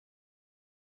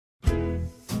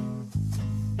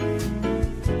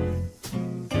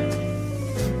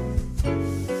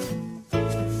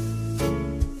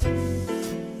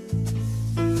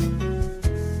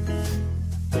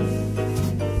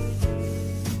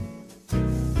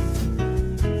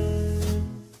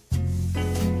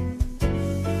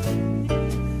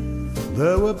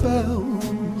There were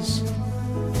bells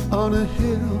on a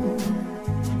hill,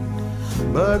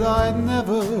 but I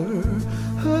never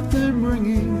heard them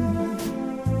ringing.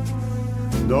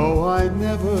 No, I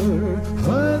never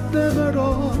heard them at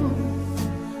all,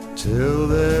 till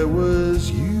there was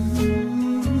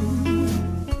you.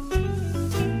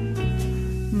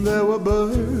 There were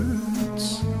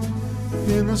birds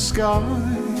in the sky,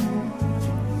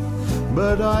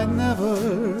 but I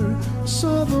never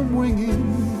saw them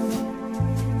winging.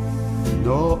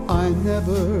 No, I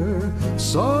never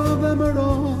saw them at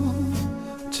all,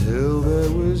 till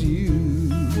there was you.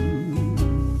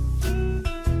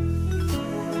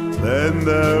 Then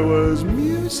there was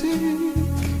music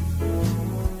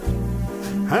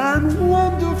and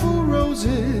wonderful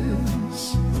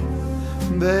roses.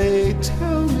 They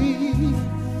tell me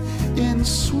in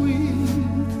sweet,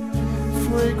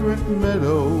 fragrant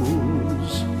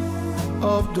meadows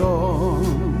of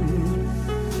dawn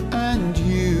and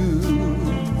you.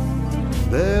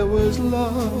 There was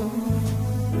love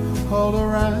all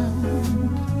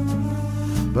around,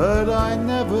 but I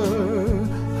never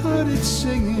heard it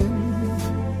singing.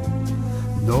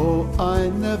 No, I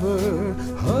never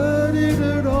heard it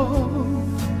at all,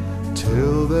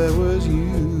 till there was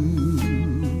you.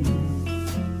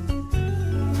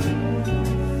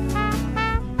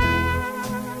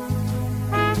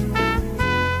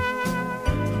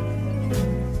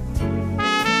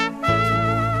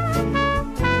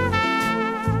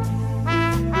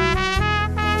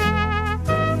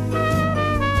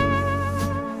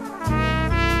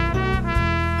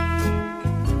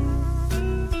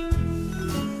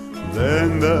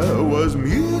 Then there was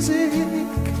music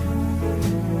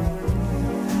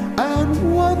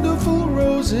and wonderful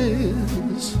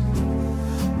roses.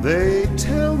 They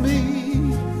tell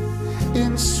me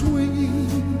in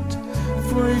sweet,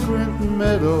 fragrant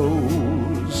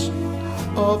meadows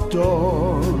of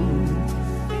dawn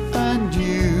and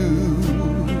you.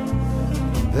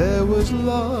 There was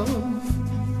love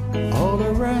all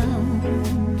around,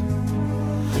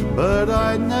 but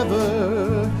I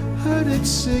never heard it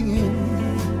singing.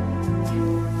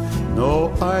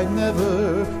 No, I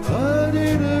never heard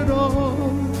it at all,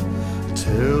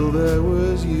 till there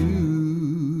was you.